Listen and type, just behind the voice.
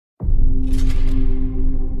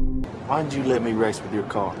Why didn't you let me race with your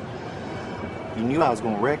car? You knew I was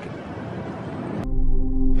gonna wreck it.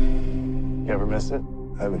 You ever miss it?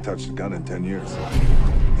 I haven't touched a gun in 10 years.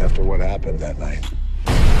 After what happened that night.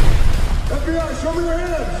 FBI, show me your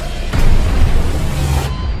hands!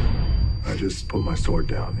 I just put my sword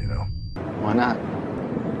down, you know. Why not?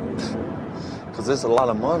 Because it's a lot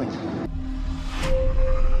of money.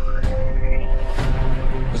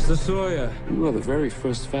 Mr. Sawyer, you are the very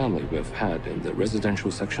first family we've had in the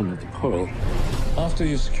residential section of the Pearl. After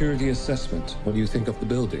your security assessment, what do you think of the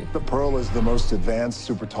building? The Pearl is the most advanced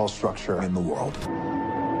super tall structure in the world.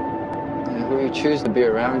 Who you choose to be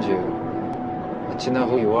around you, let you know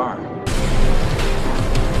who you are.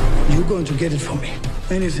 You're going to get it from me.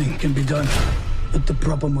 Anything can be done with the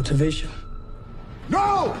proper motivation.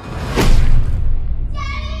 No!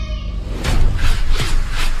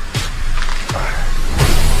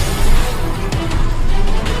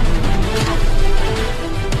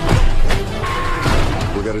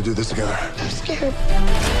 We gotta do this together. I'm scared.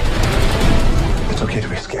 It's okay to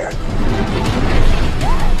be scared.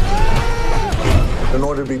 In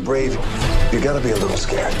order to be brave, you gotta be a little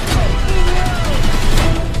scared.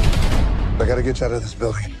 I gotta get you out of this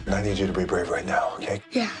building, and I need you to be brave right now, okay?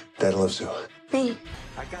 Yeah. Dad loves you. Me.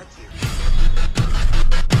 I got you.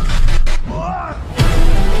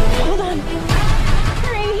 Hold on.